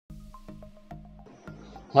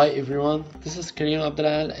Hi everyone, this is Karim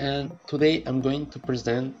Abdelaal and today I'm going to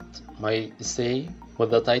present my essay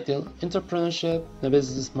with the title Entrepreneurship, the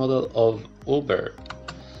Business Model of Uber.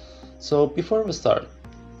 So before we start,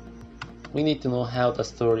 we need to know how the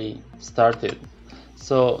story started.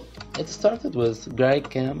 So it started with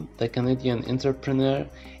Karim, the Canadian entrepreneur,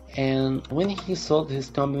 and when he sold his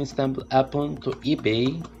company stamp Apple to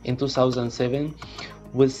eBay in 2007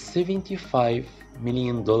 with $75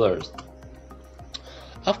 million.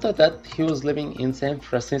 After that, he was living in San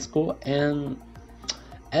Francisco, and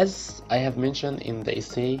as I have mentioned in the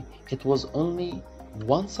essay, it was only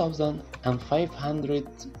 1,500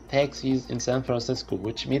 taxis in San Francisco,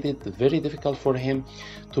 which made it very difficult for him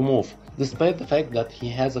to move, despite the fact that he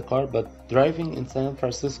has a car, but driving in San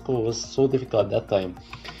Francisco was so difficult at that time.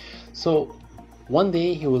 So one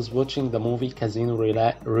day he was watching the movie Casino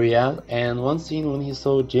Royale, and one scene when he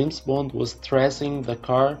saw James Bond was tracing the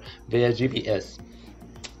car via GPS.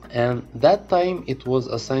 And that time it was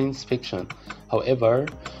a science fiction. However,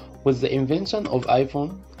 with the invention of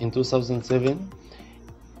iPhone in 2007,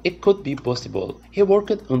 it could be possible. He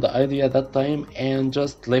worked on the idea at that time and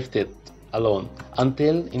just left it alone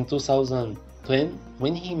until in 2010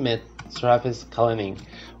 when he met Travis Kalanick,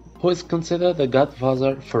 who is considered the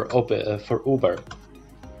godfather for Uber.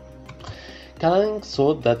 Kalanick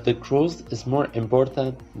saw that the growth is more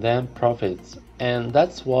important than profits, and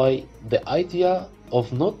that's why the idea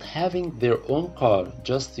of not having their own car,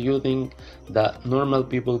 just using the normal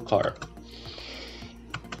people car.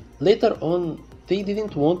 Later on, they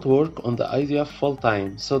didn't want to work on the idea full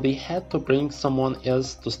time, so they had to bring someone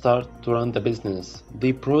else to start to run the business.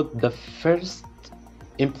 They brought the first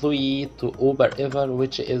employee to Uber ever,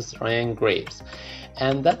 which is Ryan Graves,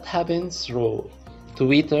 and that happens through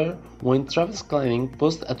Twitter when Travis Kalanick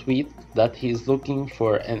posted a tweet that he is looking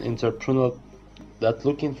for an entrepreneur,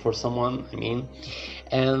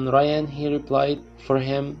 and Ryan, he replied for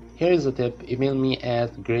him, here is a tip, email me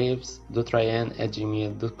at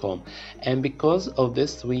graves.ryan@gmail.com, and because of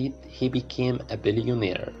this tweet he became a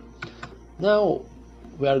billionaire. Now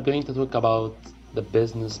we are going to talk about the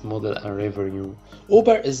business model and revenue.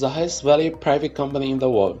 Uber is the highest value private company in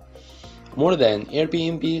the world, more than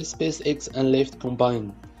Airbnb, SpaceX and Lyft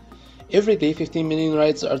combined. Every day 15 million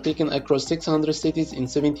rides are taken across 600 cities in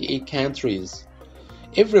 78 countries.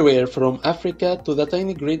 Everywhere from Africa to the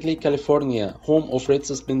tiny Great Lake, California, home of Red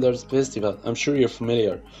Suspenders Festival. I'm sure you're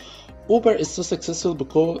familiar. Uber is so successful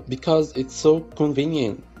because it's so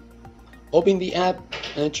convenient. Open the app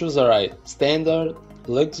and choose a ride. Standard,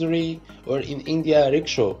 luxury, or in India,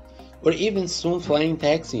 rickshaw, or even soon flying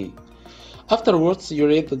taxi. Afterwards, you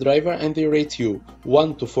rate the driver and they rate you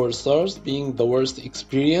 1 to 4 stars being the worst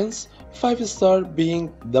experience, 5 star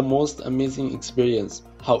being the most amazing experience.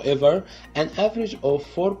 However, an average of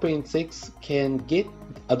 4.6 can get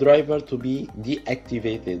a driver to be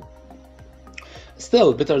deactivated.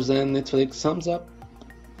 Still better than Netflix thumbs up,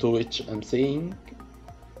 to which I'm saying.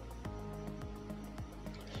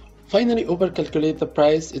 Finally, Uber calculate the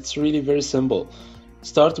price. It's really very simple.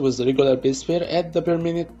 Start with the regular base fare, add the per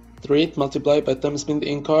minute rate multiplied by time spent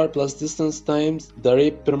in car plus distance times the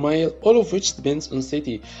rate per mile, all of which depends on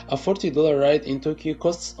city. A $40 ride in Tokyo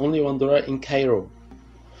costs only $1 in Cairo.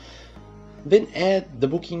 Then add the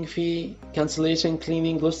booking fee, cancellation,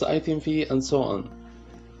 cleaning, lost item fee, and so on.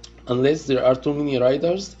 Unless there are too many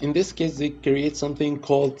riders, in this case they create something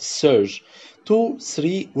called surge, 2,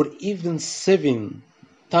 3, or even 7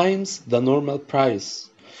 times the normal price.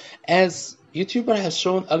 As YouTuber has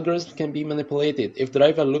shown, algorithms can be manipulated. If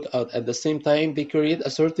drivers look out at the same time, they create a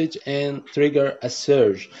shortage and trigger a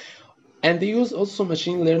surge. And they use also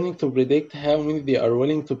machine learning to predict how many they are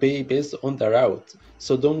willing to pay based on the route.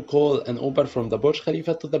 So don't call an Uber from the Burj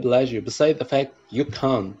Khalifa to the Bellagio, beside the fact you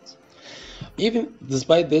can't. Even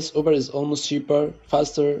despite this, Uber is almost cheaper,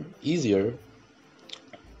 faster, easier.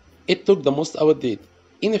 It took the most outdated,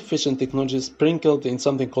 inefficient technology sprinkled in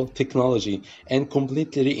something called technology and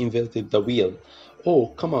completely reinvented the wheel. Oh,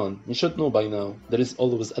 come on, you should know by now, there is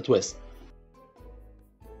always a twist.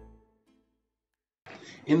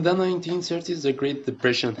 In the 1930s, the Great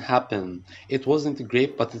Depression happened. It wasn't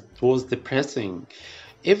great, but it was depressing.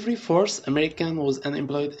 Every fourth American was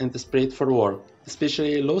unemployed and desperate for work,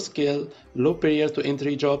 especially low-skill,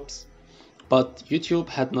 low-barrier-to-entry jobs. But YouTube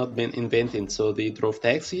had not been invented, so they drove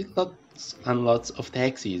taxis, lots and lots of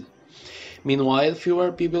taxis. Meanwhile,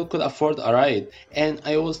 fewer people could afford a ride, and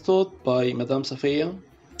I was told by Madame Safia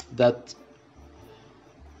that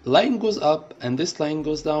Line goes up and this line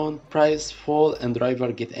goes down, price fall and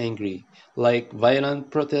driver get angry. Like violent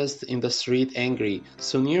protests in the street angry.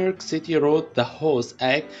 So New York City wrote the House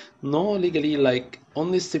Act, no legally like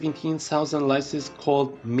only 17,000 licenses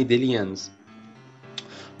called medallions.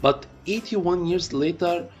 But 81 years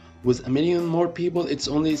later, with a million more people, it's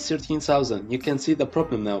only 13,000. You can see the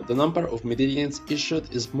problem now. The number of medallions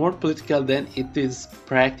issued is more political than it is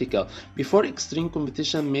practical. Before, extreme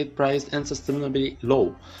competition made price and sustainability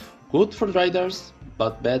low. Good for riders,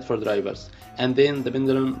 but bad for drivers. And then the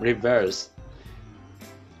pendulum reversed.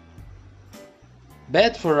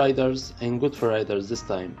 Bad for riders and good for riders this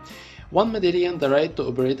time. One medallion, the right to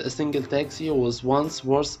operate a single taxi, was once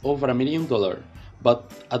worth over $1 million.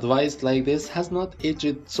 But advice like this has not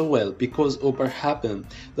aged so well because Uber happened.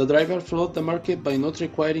 The driver flooded the market by not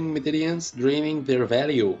requiring medallions, draining their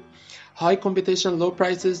value. High competition, low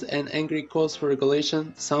prices, and angry calls for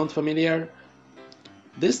regulation sound familiar?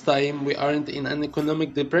 This time we aren't in an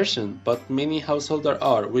economic depression, but many householders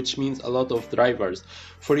are, which means a lot of drivers.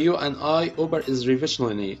 For you and I, Uber is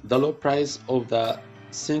revolutionary, the low price of the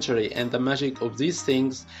century and the magic of these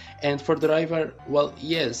things, and for the driver, well,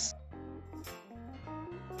 yes.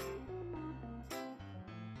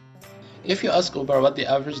 If you ask Uber what the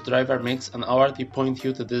average driver makes an hour, they point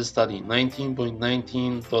you to this study,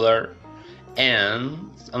 $19.19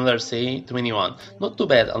 and others say 21. Not too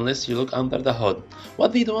bad unless you look under the hood.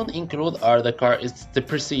 What they don't include are the car, its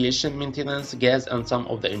depreciation, maintenance, gas, and some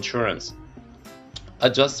of the insurance.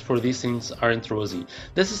 Adjust for these things aren't rosy.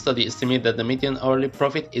 This study estimates that the median hourly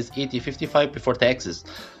profit is $80.55 before taxes,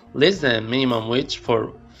 less than minimum wage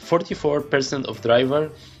for 44% of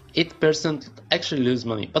drivers. 8% actually lose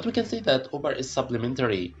money, but we can say that Uber is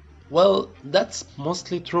supplementary. Well, that's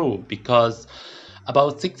mostly true because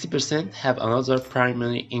about 60% have another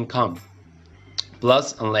primary income.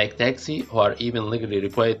 Plus, unlike taxi, who are even legally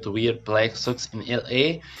required to wear black socks in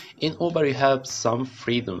LA, in Uber you have some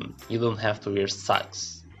freedom. You don't have to wear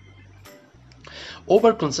socks.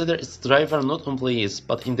 Uber considers its drivers not employees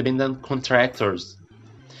but independent contractors.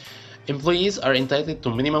 Employees are entitled to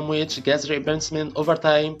minimum wage, gas reimbursement,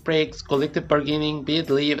 overtime, breaks, collective bargaining, paid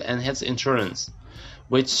leave, and health insurance,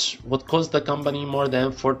 which would cost the company more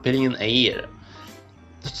than $4 billion a year.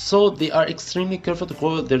 So they are extremely careful to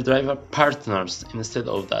call their driver partners instead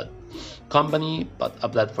of that company, but a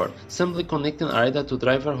platform, simply connecting a rider to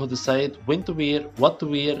driver who decide when to wear, what to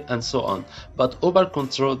wear, and so on. But Uber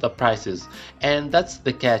control the prices, and that's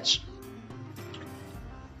the catch.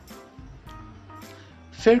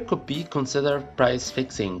 Fair could be considered price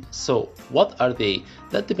fixing. So, what are they?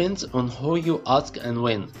 That depends on who you ask and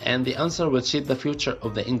when, and the answer will shape the future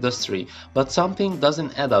of the industry. But something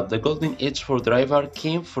doesn't add up. The golden age for driver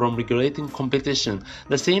came from regulating competition.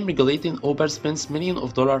 The same regulating Uber spends millions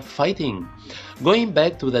of dollars fighting, going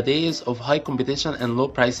back to the days of high competition and low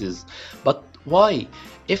prices. But why?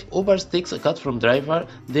 If Uber takes a cut from driver,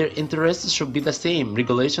 their interests should be the same.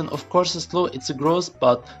 Regulation, of course, slow its growth,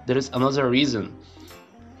 but there is another reason.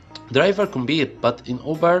 Driver compete, but in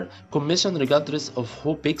Uber, commission regardless of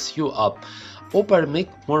who picks you up. Uber make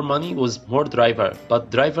more money with more driver, but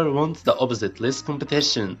driver wants the opposite, less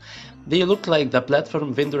competition. They look like the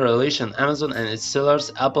platform vendor relation, Amazon and its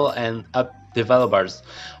sellers, Apple and app developers.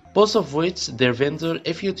 Both of which their vendor,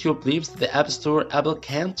 if YouTube leaves the App Store, Apple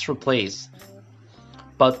can't replace.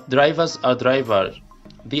 But drivers are driver,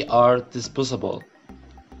 they are disposable.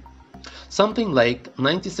 Something like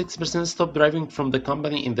 96% stop driving from the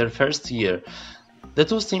company in their first year. The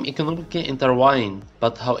two seem economically intertwined,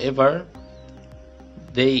 but however,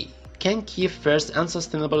 they can keep first and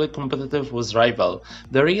sustainably competitive with rival.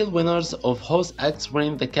 The real winners of House Acts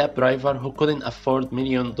were the cab driver who couldn't afford $1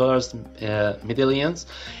 million medallions,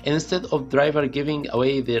 and instead of driver giving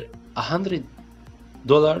away their $100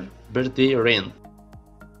 per day rent.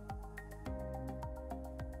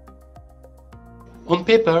 On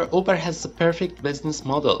paper, Uber has a perfect business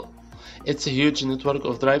model. It's a huge network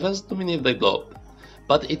of drivers dominate the globe,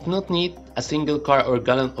 but it not need a single car or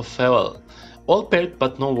gallon of fuel. All perk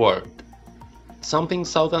but no work. Something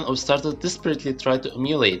thousands of startups desperately try to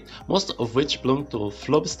emulate, most of which belong to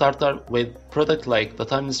flop starter with product like the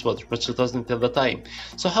timeless watch, which doesn't tell the time.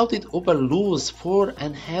 So how did Uber lose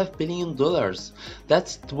 $4.5 billion?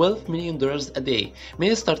 That's $12 million a day.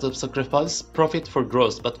 Many startups sacrifice profit for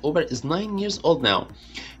growth, but Uber is 9 years old now.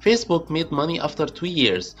 Facebook made money after 2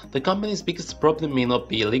 years. The company's biggest problem may not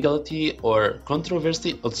be legality or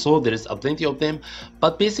controversy, although there is plenty of them,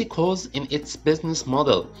 but basic holes in its business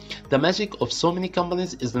model. The magic of so many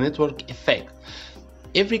companies is the network effect.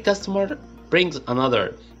 Every customer brings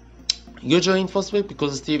another. You join Facebook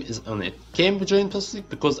because Steve is on it. Kim joined Facebook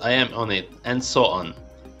because I am on it, and so on.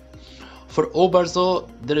 For Uber though,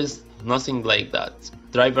 there is nothing like that.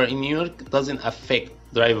 Driver in New York doesn't affect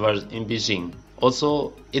drivers in Beijing.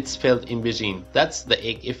 Also, it's failed in Beijing. That's the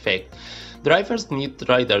egg effect. Drivers need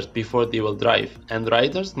riders before they will drive, and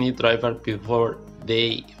riders need drivers before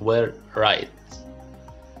they will ride.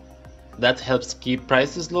 That helps keep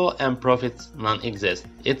prices low and profits non-exist.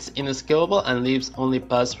 It's inescapable and leaves only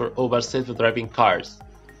paths for Uber self-driving cars.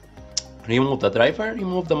 Remove the driver,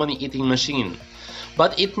 remove the money-eating machine.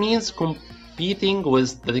 But it means competing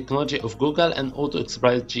with the technology of Google and Auto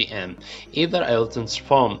Express GM. Either I will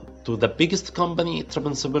transform to the biggest company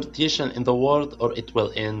transportation in the world, or it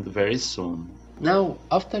will end very soon. Now,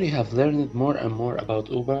 after you have learned more and more about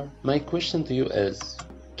Uber, my question to you is,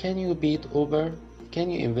 can you beat Uber? Can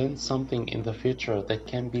you invent something in the future that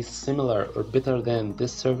can be similar or better than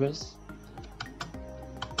this service?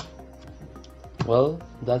 Well,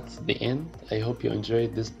 that's the end. I hope you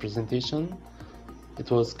enjoyed this presentation. It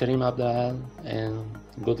was Karim Abdelaal, and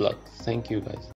good luck. Thank you guys.